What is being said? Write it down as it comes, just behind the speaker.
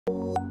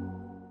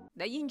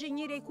Dagli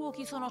ingegneri ai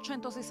cuochi sono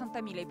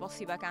 160.000 i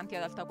posti vacanti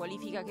ad alta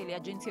qualifica che le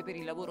agenzie per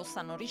il lavoro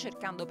stanno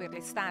ricercando per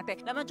l'estate,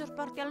 la maggior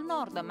parte al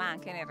nord ma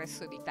anche nel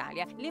resto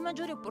d'Italia. Le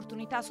maggiori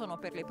opportunità sono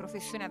per le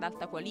professioni ad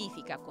alta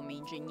qualifica come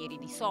ingegneri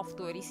di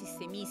software, i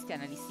sistemisti,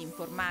 analisti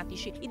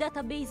informatici, i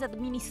database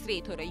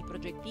administrator, i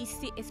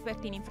progettisti,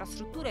 esperti in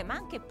infrastrutture ma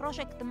anche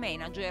project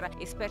manager,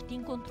 esperti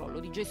in controllo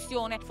di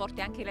gestione.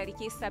 Forte anche la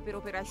richiesta per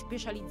operai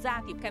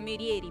specializzati,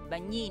 camerieri,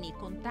 bagnini,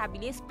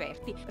 contabili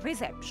esperti,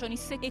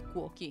 receptionist e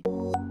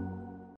cuochi.